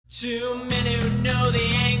Two men who know the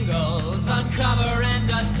angles, uncover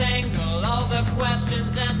and untangle all the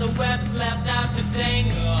questions and the webs left out to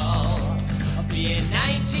dangle. In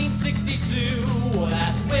 1962,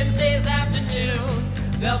 last Wednesday's afternoon,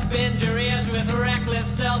 they'll bend your ears with reckless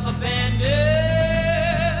self-abandon.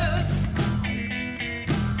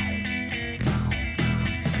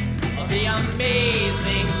 The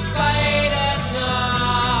amazing Spider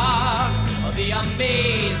Talk, the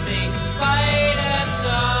amazing Spider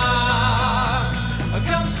Talk.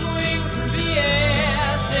 Come swing through the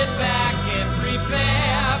air, sit back and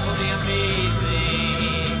prepare for the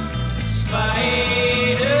amazing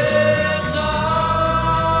Spider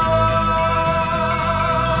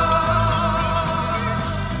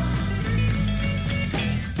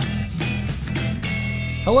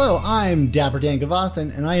Hello, I'm Dapper Dan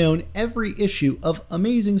Gavasan, and I own every issue of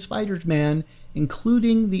Amazing Spider-Man,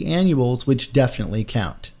 including the annuals, which definitely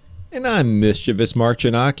count. And I'm Mischievous Mark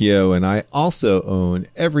Ginocchio, and I also own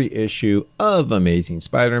every issue of Amazing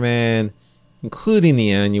Spider-Man, including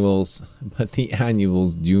the annuals, but the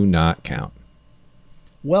annuals do not count.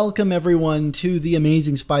 Welcome, everyone, to the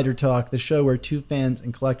Amazing Spider Talk, the show where two fans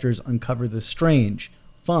and collectors uncover the strange,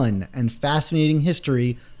 fun, and fascinating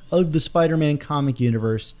history of the Spider-Man comic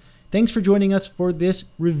universe. Thanks for joining us for this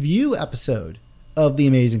review episode of the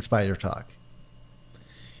Amazing Spider Talk.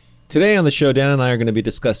 Today on the show, Dan and I are going to be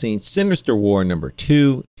discussing Sinister War number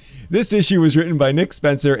 2. This issue was written by Nick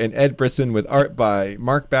Spencer and Ed Brisson, with art by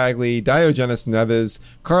Mark Bagley, Diogenes Neves,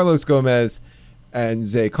 Carlos Gomez, and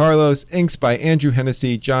Zay Carlos. Inks by Andrew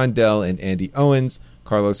Hennessy, John Dell, and Andy Owens.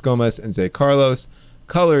 Carlos Gomez and Zay Carlos.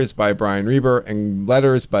 Colors by Brian Reber, and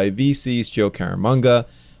letters by VC's Joe Caramunga.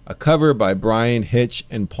 A cover by Brian Hitch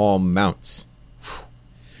and Paul Mounts.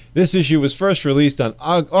 This issue was first released on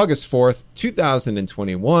August 4th,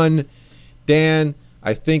 2021. Dan,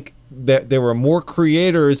 I think that there were more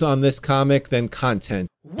creators on this comic than content.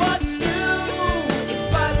 What's new? The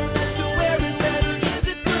Spider-Man still wearing leather, is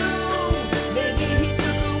it blue? Maybe he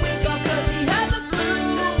took a week off cause he had the flu,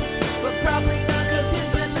 but probably not cause his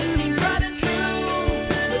methods seem tried and true.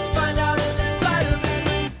 Let's find out in the Spider-Man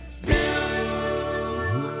review.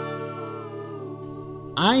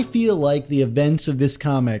 I feel like the events of this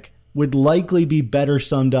comic would likely be better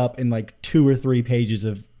summed up in like 2 or 3 pages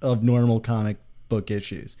of normal comic book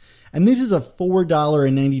issues. And this is a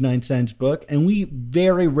 $4.99 book, and we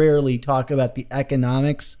very rarely talk about the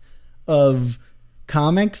economics of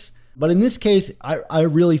comics. But in this case, I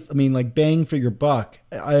mean, like, bang for your buck.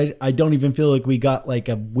 I don't even feel like we got like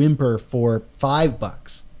a whimper for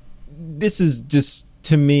 $5. This is just,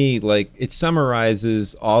 to me, like, it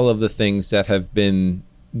summarizes all of the things that have been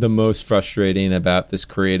the most frustrating about this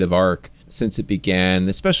creative arc since it began,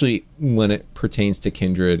 especially when it pertains to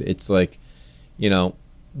Kindred. It's like, you know,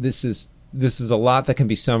 this is a lot that can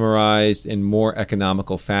be summarized in more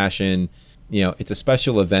economical fashion. You know, it's a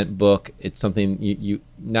special event book. It's something you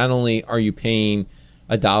not only are you paying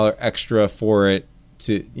 $1 extra for it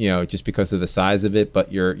to, you know, just because of the size of it,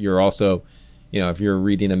 but you're also, you know, if you're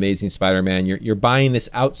reading Amazing Spider-Man, you're buying this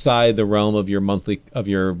outside the realm of your monthly,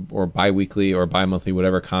 or bi-weekly or bi-monthly,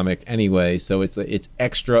 whatever comic anyway. So it's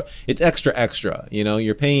extra. You know,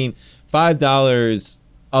 you're paying $5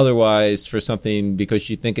 otherwise for something because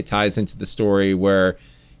you think it ties into the story, where,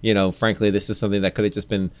 you know, frankly, this is something that could have just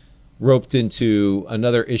been roped into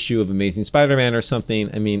another issue of Amazing Spider-Man or something.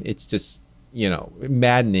 I mean, it's just, you know,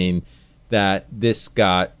 maddening that this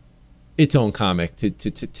got its own comic to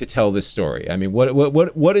tell this story. I mean,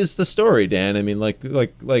 what is the story, Dan? I mean, like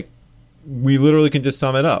we literally can just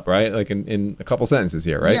sum it up, right? Like in a couple sentences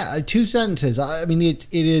here, right? Yeah, 2 sentences. I mean, it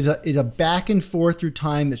is a back and forth through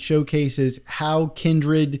time that showcases how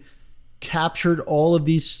Kindred captured all of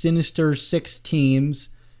these Sinister Six teams,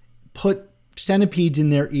 put centipedes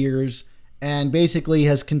in their ears, and basically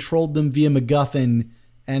has controlled them via MacGuffin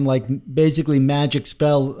and like basically magic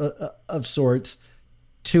spell of sorts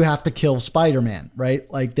to have to kill Spider-Man, right?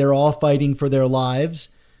 Like, they're all fighting for their lives,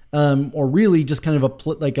 or really just kind of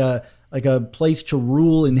like a place to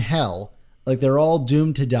rule in hell. Like, they're all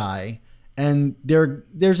doomed to die. And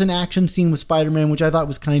there's an action scene with Spider-Man, which I thought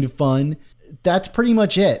was kind of fun. That's pretty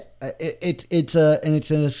much it. It's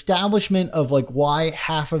an establishment of like why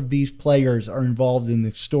half of these players are involved in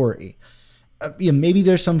the story. Maybe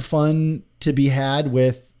there's some fun to be had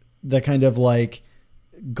with the kind of like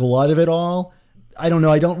glut of it all. I don't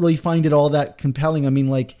know. I don't really find it all that compelling. I mean,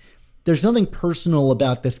 like, there's nothing personal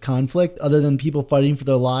about this conflict other than people fighting for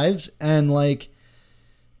their lives and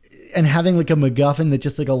having like a MacGuffin that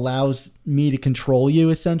just like allows me to control you,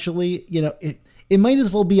 essentially. You know, it might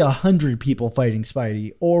as well be 100 people fighting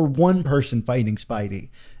Spidey or one person fighting Spidey.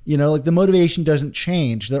 You know, like the motivation doesn't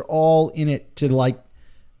change. They're all in it to like,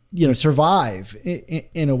 you know, survive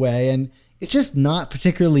in a way. And it's just not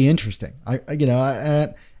particularly interesting.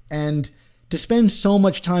 And to spend so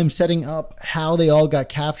much time setting up how they all got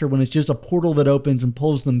captured when it's just a portal that opens and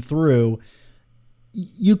pulls them through,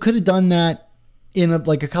 you could have done that in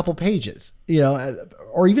a couple pages, you know,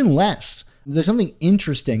 or even less. There's something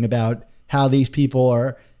interesting about how these people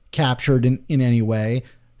are captured in any way.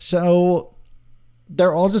 So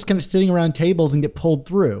they're all just kind of sitting around tables and get pulled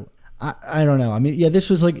through. I don't know. I mean, yeah, this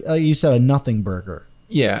was like you said, a nothing burger.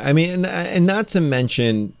 Yeah, I mean, and not to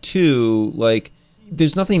mention too, like,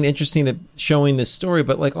 there's nothing interesting to showing this story,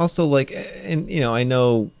 but like also like, and you know, I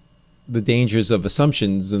know the dangers of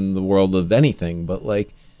assumptions in the world of anything, but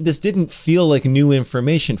like this didn't feel like new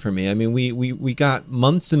information for me. I mean, we got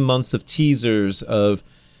months and months of teasers of,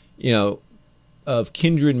 you know, of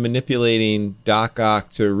Kindred manipulating Doc Ock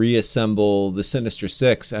to reassemble the Sinister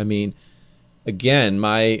Six. I mean, again,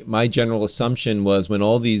 my general assumption was when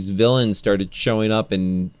all these villains started showing up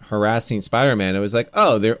and harassing Spider-Man, it was like,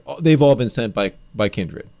 oh, they've all been sent by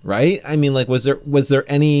Kindred, right? I mean, like, was there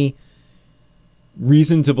any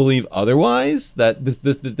reason to believe otherwise, that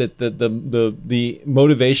the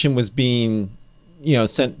motivation was being, you know,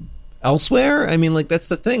 sent elsewhere? I mean, like, that's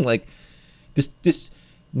the thing. Like, this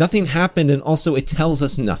nothing happened, and also it tells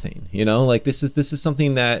us nothing, you know, like this is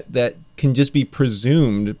something that can just be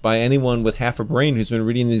presumed by anyone with half a brain who's been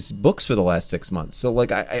reading these books for the last 6 months. So like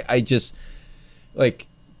I just, like,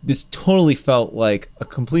 this totally felt like a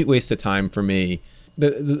complete waste of time for me.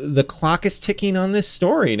 The clock is ticking on this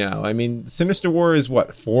story now. I mean, Sinister War is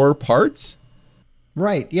what, 4 parts?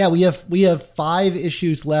 Right. Yeah, we have 5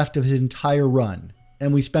 issues left of his entire run,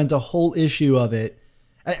 and we spent a whole issue of it.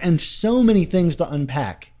 And so many things to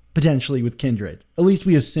unpack, potentially, with Kindred. At least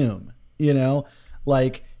we assume, you know?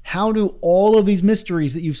 Like, how do all of these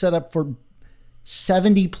mysteries that you've set up for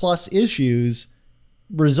 70-plus issues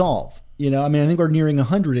resolve? You know, I mean, I think we're nearing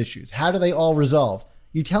 100 issues. How do they all resolve?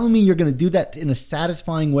 You telling me you're going to do that in a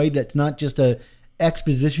satisfying way that's not just a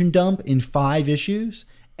exposition dump in 5 issues?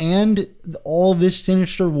 And all this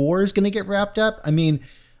Sinister War is going to get wrapped up? I mean,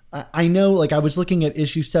 I know, like, I was looking at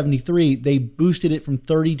issue 73, they boosted it from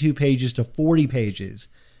 32 pages to 40 pages.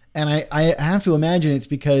 And I have to imagine it's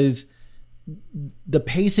because the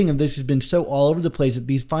pacing of this has been so all over the place that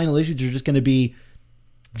these final issues are just going to be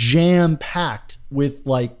jam-packed with,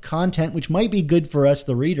 like, content, which might be good for us,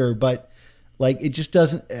 the reader, but, like, it just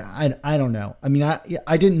doesn't, I don't know. I mean,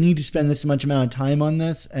 I didn't need to spend this much amount of time on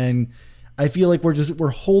this, and I feel like we're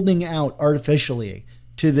holding out artificially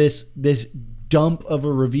to this dump of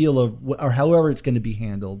a reveal of, or however it's going to be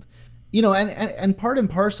handled, you know, and part and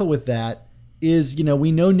parcel with that is, you know, we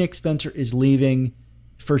know Nick Spencer is leaving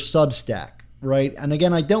for Substack, right? And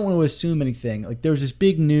again, I don't want to assume anything. Like, there's this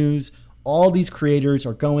big news, all these creators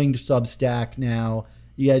are going to Substack now.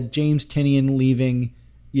 You had James Tynion leaving,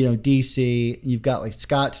 you know, DC. You've got like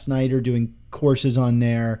Scott Snyder doing courses on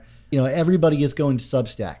there. You know, everybody is going to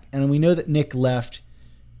Substack, and we know that Nick left,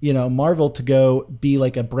 you know, Marvel to go be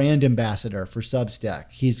like a brand ambassador for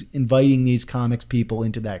Substack. He's inviting these comics people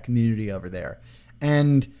into that community over there.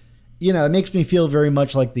 And, you know, it makes me feel very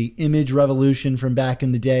much like the Image revolution from back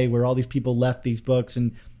in the day where all these people left these books.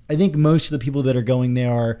 And I think most of the people that are going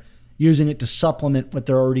there are using it to supplement what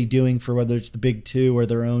they're already doing for whether it's the big 2 or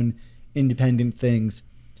their own independent things.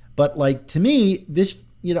 But like, to me, this,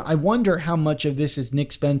 you know, I wonder how much of this is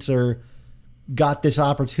Nick Spencer got this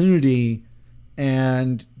opportunity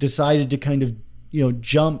and decided to kind of, you know,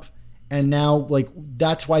 jump. And now, like,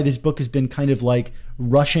 that's why this book has been kind of like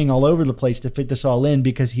rushing all over the place to fit this all in,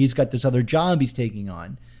 because he's got this other job he's taking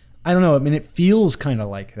on. I don't know. I mean, it feels kind of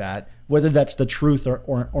like that, whether that's the truth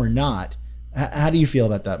or not. How do you feel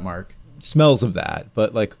about that, Mark? Smells of that.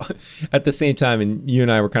 But like at the same time, and you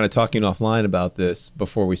and I were kind of talking offline about this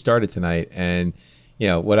before we started tonight. And, you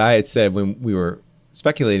know, what I had said when we were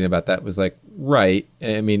speculating about that was like, right.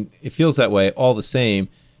 I mean, it feels that way all the same.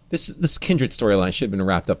 This Kindred storyline should have been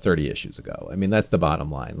wrapped up 30 issues ago. I mean, that's the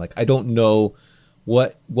bottom line. Like, I don't know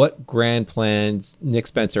what grand plans Nick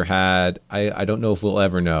Spencer had. I don't know if we'll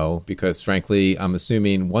ever know, because frankly, I'm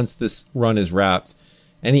assuming once this run is wrapped,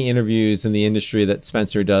 any interviews in the industry that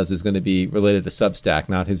Spencer does is going to be related to Substack,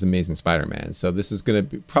 not his Amazing Spider-Man. So this is going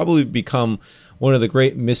to probably become one of the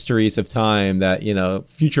great mysteries of time that, you know,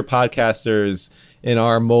 future podcasters in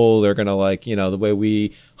our mold are going to, like, you know, the way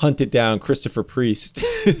we hunted down Christopher Priest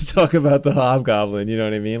talk about the Hobgoblin. You know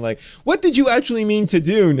what I mean? Like, what did you actually mean to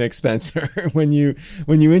do, Nick Spencer, when you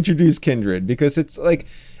introduce Kindred? Because it's like,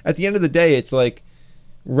 at the end of the day, it's like,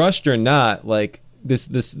 rushed or not, like,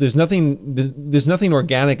 there's nothing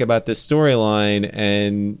organic about this storyline,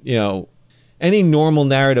 and any normal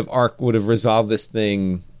narrative arc would have resolved this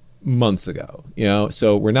thing months ago,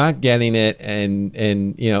 so we're not getting it, and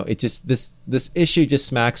it just this issue just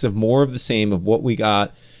smacks of more of the same of what we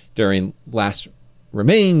got during Last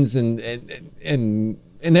Remains and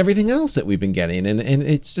everything else that we've been getting, and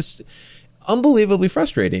it's just unbelievably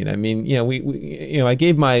frustrating. I mean, I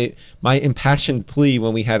gave my impassioned plea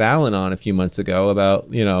when we had Alan on a few months ago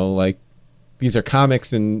about like, these are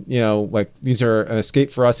comics, and like, these are an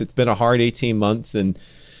escape for us. It's been a hard 18 months, and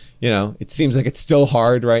it seems like it's still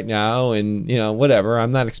hard right now, and whatever.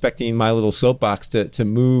 I'm not expecting my little soapbox to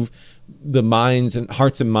move the minds and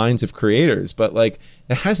hearts and minds of creators, but like,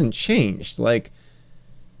 it hasn't changed. Like,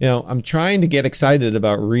 I'm trying to get excited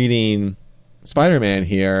about reading Spider-Man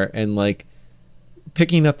here, and like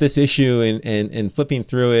picking up this issue and flipping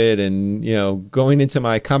through it, and going into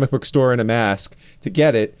my comic book store in a mask to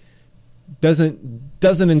get it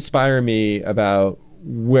doesn't inspire me about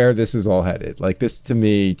where this is all headed. Like, this to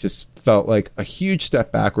me just felt like a huge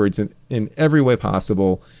step backwards in every way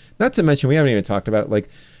possible. Not to mention, we haven't even talked about like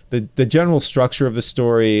the general structure of the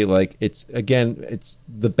story. Like, it's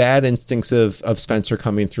the bad instincts of Spencer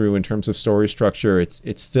coming through in terms of story structure.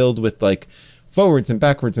 It's filled with like forwards and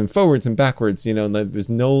backwards and forwards and backwards. There's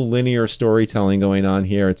no linear storytelling going on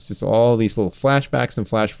here. It's just all these little flashbacks and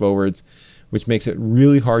flash forwards, which makes it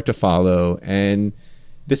really hard to follow. And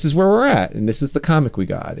this is where we're at, and this is the comic we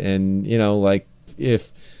got. And like,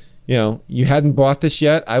 if you hadn't bought this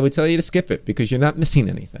yet, I would tell you to skip it, because you're not missing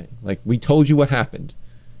anything. Like, we told you what happened.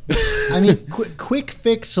 I mean, quick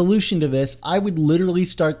fix solution to this, I would literally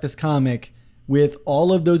start this comic with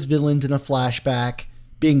all of those villains in a flashback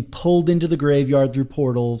being pulled into the graveyard through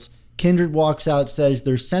portals. Kindred walks out, says,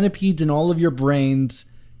 "There's centipedes in all of your brains.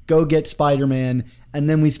 Go get Spider-Man." And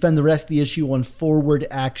then we spend the rest of the issue on forward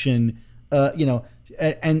action,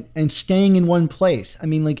 and staying in one place. I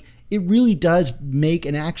mean, like, it really does make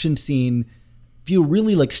an action scene feel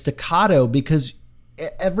really like staccato, because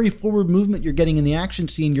every forward movement you're getting in the action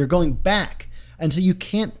scene, you're going back. And so you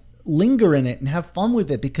can't linger in it and have fun with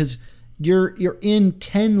it, because you're in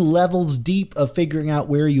 10 levels deep of figuring out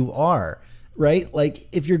where you are, right? Like,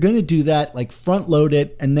 if you're going to do that, like, front load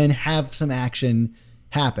it and then have some action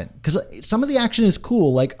happen. Because some of the action is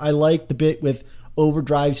cool. Like, I like the bit with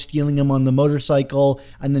Overdrive stealing him on the motorcycle,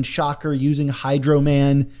 and then Shocker using Hydro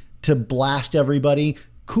Man to blast everybody.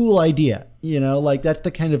 Cool idea. Like, that's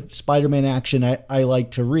the kind of Spider-Man action I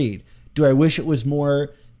like to read. Do I wish it was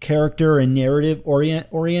more character and narrative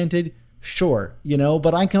oriented? Sure.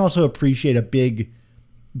 But I can also appreciate a big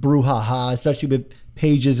brouhaha, especially with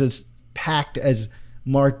pages as packed as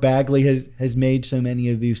Mark Bagley has made so many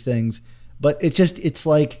of these things. But it's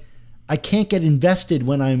like, I can't get invested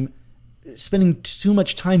when I'm spending too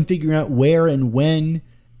much time figuring out where and when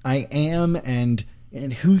I am and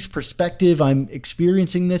whose perspective I'm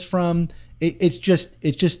experiencing this from. It's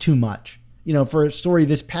just too much. For a story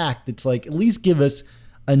this packed, it's like, at least give us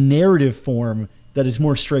a narrative form that is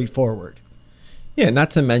more straightforward. Yeah,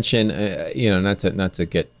 not to mention, not to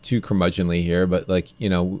get too curmudgeonly here, but like,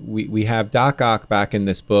 we have Doc Ock back in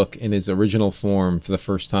this book in his original form for the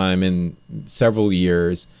first time in several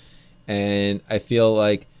years, and I feel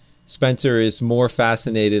like Spencer is more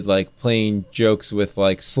fascinated like playing jokes with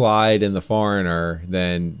like Slide and the Foreigner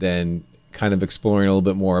than kind of exploring a little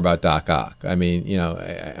bit more about Doc Ock. I mean,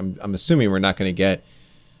 I'm assuming we're not going to get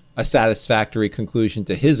a satisfactory conclusion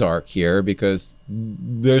to his arc here, because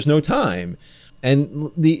there's no time.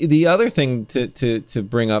 And the other thing to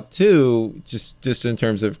bring up too, just in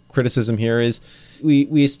terms of criticism here, is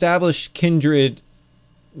we established Kindred,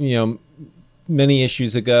 many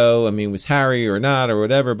issues ago. I mean, was Harry or not or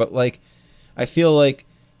whatever, but like, I feel like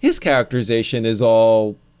his characterization is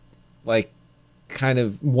all like kind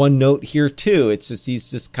of one note here too. It's just, he's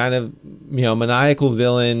just kind of, maniacal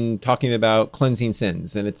villain talking about cleansing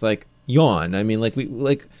sins, and it's like, yawn. I mean,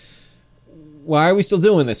 why are we still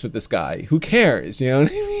doing this with this guy? Who cares? You know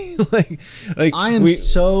what I mean? like I am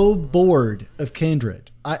so bored of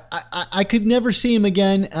Kindred. I could never see him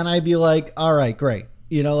again, and I'd be like, all right, great.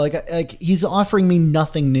 Like he's offering me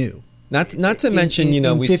nothing new. Not to mention,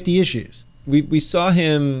 in 50 issues. We saw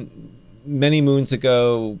him many moons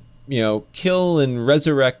ago, kill and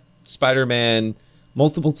resurrect Spider-Man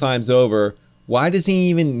multiple times over. Why does he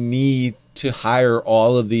even need to hire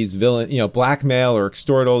all of these villains, blackmail or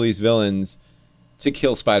extort all these villains to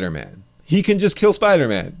kill Spider-Man? He can just kill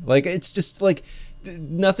Spider-Man. Like, it's just like,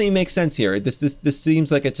 nothing makes sense here. This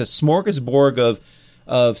seems like it's a smorgasbord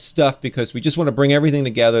of stuff, because we just want to bring everything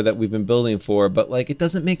together that we've been building for, but like, it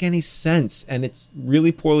doesn't make any sense, and it's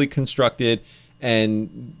really poorly constructed,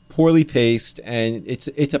 and poorly paced, and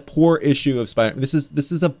it's a poor issue of Spider. This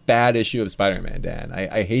is a bad issue of Spider-Man, Dan.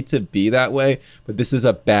 I hate to be that way, but this is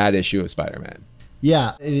a bad issue of Spider-Man.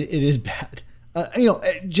 Yeah, it is bad.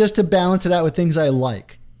 Just to balance it out with things I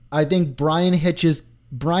like, I think Brian Hitch's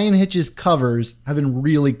covers have been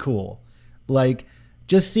really cool. Like,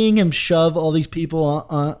 just seeing him shove all these people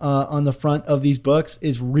on the front of these books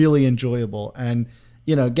is really enjoyable. And,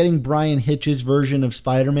 getting Brian Hitch's version of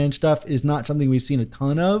Spider-Man stuff is not something we've seen a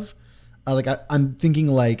ton of. I'm thinking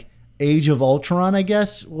like Age of Ultron, I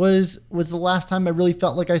guess, was the last time I really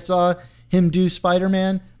felt like I saw him do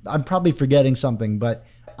Spider-Man. I'm probably forgetting something, but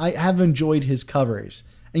I have enjoyed his covers.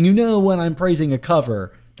 And when I'm praising a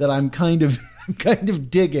cover that I'm kind of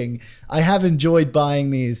digging, I have enjoyed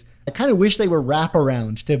buying these. I kind of wish they were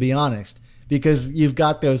wraparounds, to be honest, because you've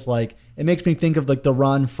got those, like, it makes me think of like the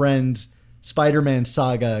Ron Friends Spider-Man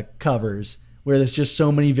saga covers where there's just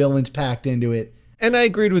so many villains packed into it. And I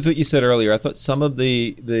agreed with what you said earlier. I thought some of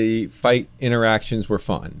the fight interactions were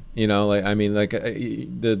fun.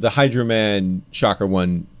 The Hydra Man Shocker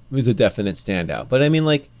one was a definite standout. But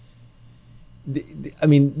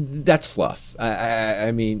that's fluff.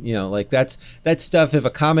 That's stuff. If a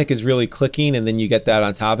comic is really clicking and then you get that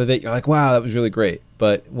on top of it, you're like, wow, that was really great.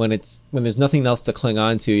 But when there's nothing else to cling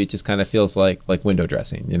on to, it just kind of feels like window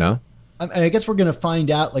dressing, I guess we're going to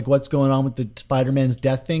find out like what's going on with the Spider-Man's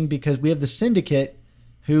death thing, because we have the Syndicate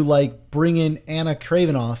who like bring in Anna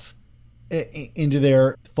Kravinoff into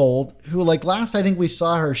their fold, who like last I think we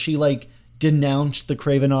saw her, she like denounced the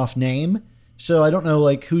Kravinoff name. So I don't know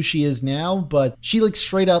like who she is now, but she like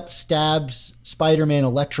straight up stabs Spider-Man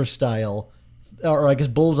Elektra style, or I guess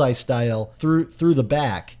Bullseye style, through the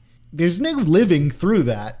back. There's no living through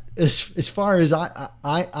that. As far as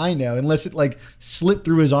I know, unless it like slipped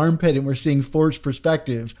through his armpit and we're seeing forced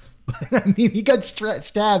perspective. But he got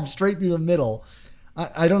stabbed straight through the middle.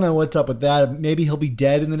 I don't know what's up with that. Maybe he'll be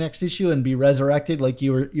dead in the next issue and be resurrected, like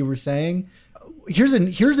you were saying. Here's a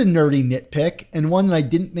nerdy nitpick, and one that I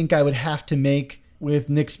didn't think I would have to make with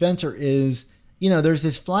Nick Spencer is, there's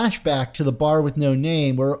this flashback to the bar with no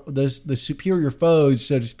name where the superior foes,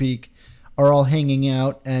 so to speak, are all hanging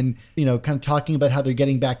out and, kind of talking about how they're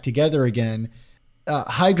getting back together again.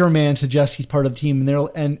 Hydro Man suggests he's part of the team,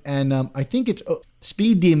 and I think it's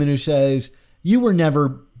Speed Demon who says, you were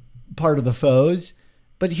never part of the foes.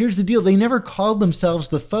 But here's the deal. They never called themselves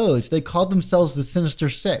the foes. They called themselves the Sinister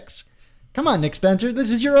Six. Come on, Nick Spencer.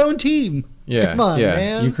 This is your own team. Yeah, come on,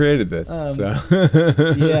 man. You created this. So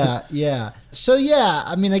yeah. So,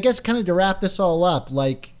 I guess kind of to wrap this all up,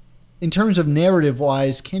 like, in terms of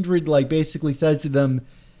narrative-wise, Kindred like basically says to them,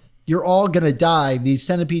 you're all going to die. These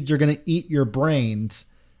centipedes are going to eat your brains.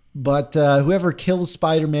 But whoever kills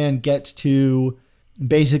Spider-Man gets to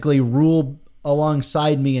basically rule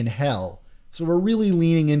alongside me in hell. So we're really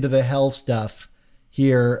leaning into the hell stuff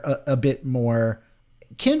here a bit more.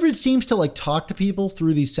 Kindred seems to like talk to people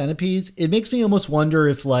through these centipedes. It makes me almost wonder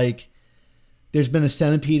if like there's been a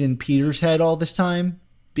centipede in Peter's head all this time,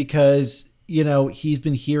 because he's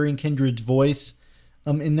been hearing Kindred's voice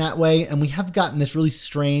in that way. And we have gotten this really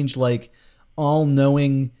strange, like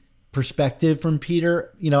all-knowing perspective from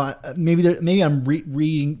Peter. Maybe I'm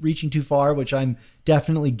reaching too far, which I'm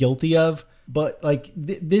definitely guilty of. But like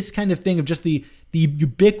this kind of thing of just the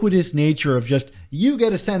ubiquitous nature of just, you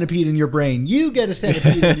get a centipede in your brain, you get a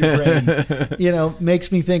centipede in your brain,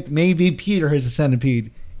 makes me think maybe Peter has a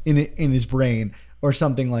centipede in his brain or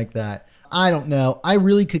something like that. I don't know. I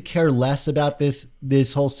really could care less about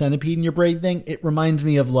this whole centipede in your brain thing. It reminds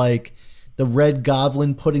me of like the Red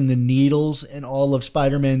Goblin putting the needles in all of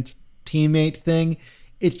Spider-Man's teammates thing.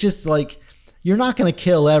 It's just like, you're not going to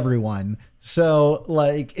kill everyone. So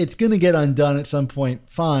like, it's going to get undone at some point.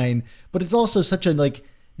 Fine. But it's also such a like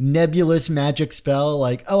nebulous magic spell.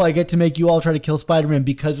 Like, oh, I get to make you all try to kill Spider-Man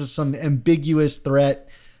because of some ambiguous threat.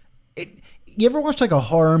 You ever watch like a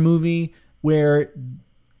horror movie where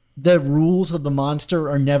the rules of the monster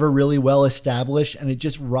are never really well established and it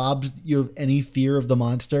just robs you of any fear of the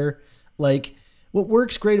monster? Like, what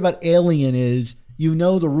works great about Alien is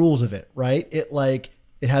the rules of it, right?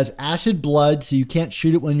 It has acid blood, so you can't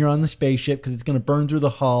shoot it when you're on the spaceship because it's going to burn through the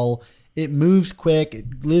hull. It moves quick,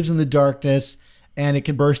 it lives in the darkness, and it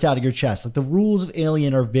can burst out of your chest. Like, the rules of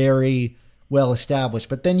Alien are very well established.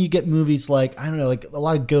 But then you get movies like, I don't know, like a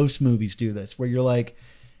lot of ghost movies do this, where you're like,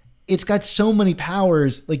 it's got so many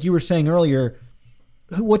powers, like you were saying earlier.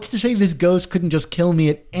 What's to say this ghost couldn't just kill me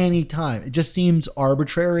at any time? It just seems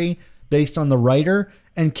arbitrary based on the writer.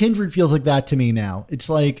 And Kindred feels like that to me now. It's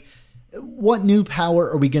like, what new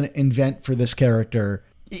power are we going to invent for this character?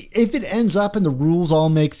 If it ends up and the rules all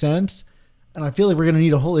make sense, and I feel like we're going to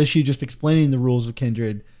need a whole issue just explaining the rules of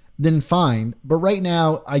Kindred, then fine. But right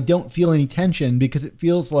now, I don't feel any tension because it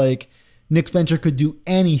feels like Nick Spencer could do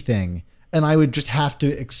anything, and I would just have to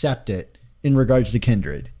accept it in regards to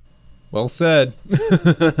Kindred. Well said.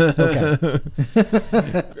 Okay.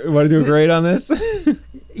 Want to do a grade on this?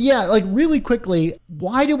 Yeah, like really quickly,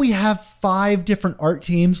 why do we have 5 different art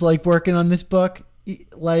teams like working on this book?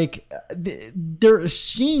 Like there are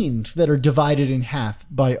scenes that are divided in half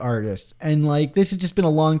by artists, and like this has just been a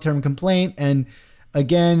long-term complaint, and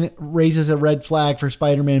again raises a red flag for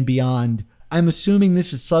Spider-Man Beyond. I'm assuming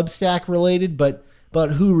this is Substack related, but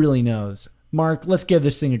who really knows? Mark, let's give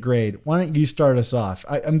this thing a grade. Why don't you start us off?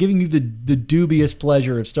 I'm giving you the dubious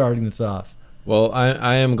pleasure of starting this off. Well,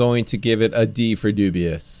 I am going to give it a D for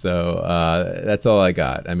dubious. So that's all I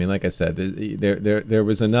got. I mean, like I said, there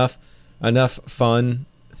was enough fun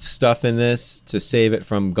stuff in this to save it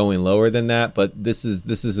from going lower than that. But this is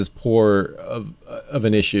as poor of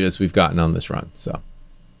an issue as we've gotten on this run. So,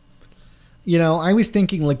 you know, I was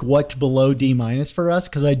thinking like what's below D- for us,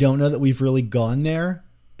 because I don't know that we've really gone there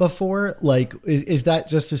before. Like, is that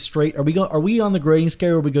just a straight? Are we on the grading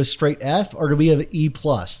scale where we go straight F, or do we have E+?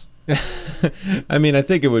 I mean, I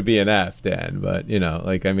think it would be an F, Dan. But you know,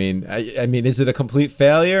 like, I mean, is it a complete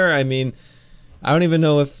failure? I mean, I don't even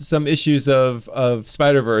know if some issues of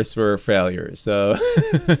Spider-Verse were failures. So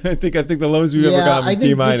I think the lowest we've ever gotten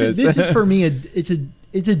was D-. This is for me. It's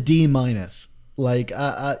a D-. Like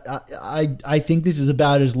I think this is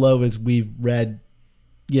about as low as we've read.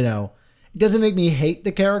 You know, it doesn't make me hate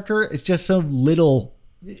the character. It's just so little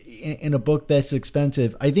in a book that's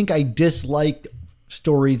expensive. I think I disliked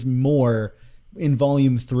stories more in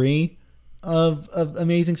volume 3 of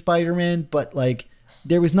Amazing Spider-Man, but like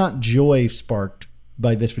there was not joy sparked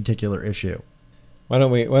by this particular issue. Why don't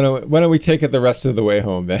we take it the rest of the way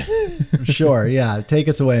home then? Sure, yeah. Take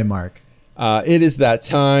us away, Mark. It is that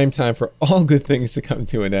time for all good things to come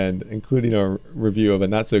to an end, including our review of a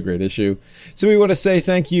not so great issue. So we want to say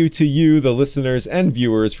thank you to you, the listeners and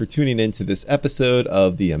viewers, for tuning in to this episode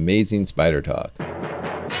of the Amazing Spider Talk.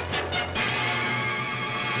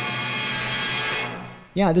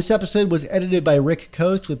 Yeah, this episode was edited by Rick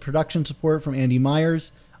Coates with production support from Andy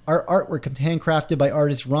Myers. Our artwork was handcrafted by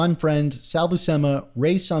artists Ron Friend, Sal Buscema,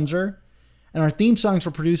 Ray Sumser, and our theme songs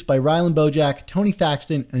were produced by Rylan Bojack, Tony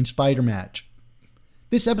Thaxton, and Spider Match.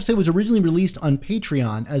 This episode was originally released on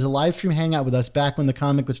Patreon as a live stream hangout with us back when the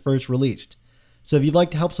comic was first released. So if you'd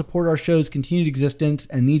like to help support our show's continued existence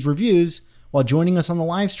and these reviews while joining us on the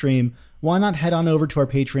live stream, why not head on over to our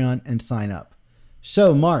Patreon and sign up?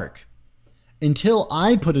 So, Mark, until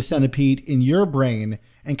I put a centipede in your brain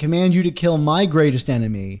and command you to kill my greatest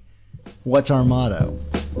enemy, what's our motto?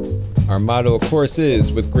 Our motto, of course,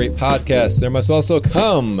 is, with great podcasts, there must also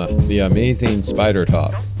come the Amazing Spider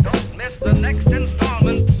Talk. Don't miss the next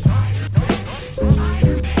installment